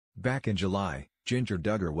Back in July, Jinger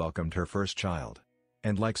Duggar welcomed her first child.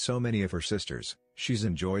 And like so many of her sisters, she's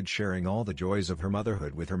enjoyed sharing all the joys of her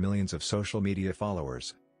motherhood with her millions of social media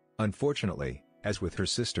followers. Unfortunately, as with her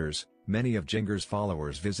sisters, many of Jinger's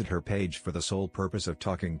followers visit her page for the sole purpose of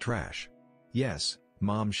talking trash. Yes,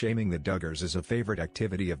 mom-shaming the Duggars is a favorite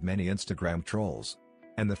activity of many Instagram trolls.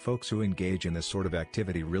 And the folks who engage in this sort of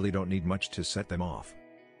activity really don't need much to set them off.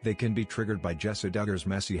 They can be triggered by Jessa Duggar's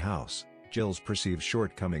messy house, Jill's perceived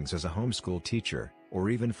shortcomings as a homeschool teacher, or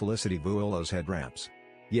even Felicity Vuolo's head wraps.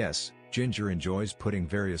 Yes, Jinger enjoys putting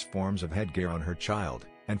various forms of headgear on her child,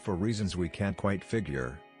 and for reasons we can't quite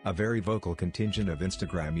figure, a very vocal contingent of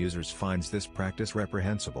Instagram users finds this practice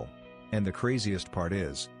reprehensible. And the craziest part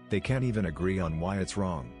is, they can't even agree on why it's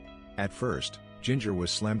wrong. At first, Jinger was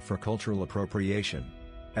slammed for cultural appropriation.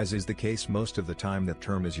 As is the case most of the time that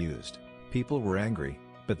term is used, people were angry,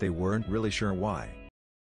 but they weren't really sure why.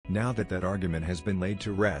 Now that argument has been laid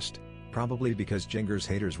to rest, probably because Jinger's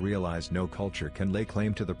haters realize no culture can lay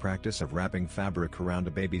claim to the practice of wrapping fabric around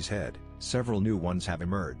a baby's head, several new ones have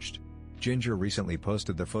emerged. Jinger recently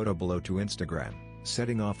posted the photo below to Instagram,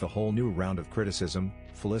 setting off a whole new round of criticism.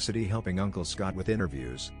 Felicity helping Uncle Scott with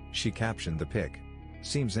interviews, she captioned the pic.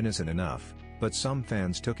 Seems innocent enough, but some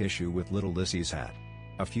fans took issue with little Lissy's hat.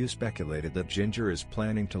 A few speculated that Jinger is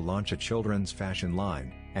planning to launch a children's fashion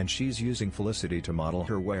line, and she's using Felicity to model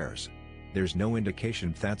her wares. There's no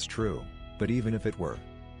indication that's true, but even if it were,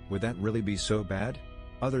 would that really be so bad?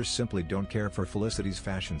 Others simply don't care for Felicity's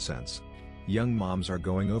fashion sense. Young moms are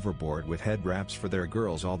going overboard with head wraps for their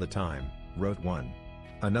girls all the time, wrote one.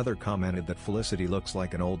 Another commented that Felicity looks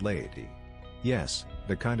like an old lady. Yes,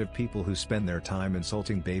 the kind of people who spend their time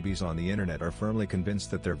insulting babies on the internet are firmly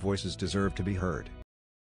convinced that their voices deserve to be heard.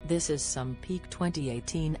 This is some peak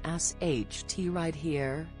 2018 SHT right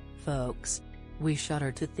here, folks. We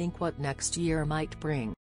shudder to think what next year might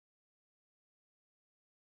bring.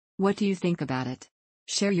 What do you think about it?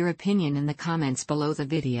 Share your opinion in the comments below the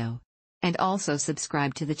video. And also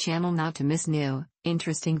subscribe to the channel not to miss new,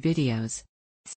 interesting videos.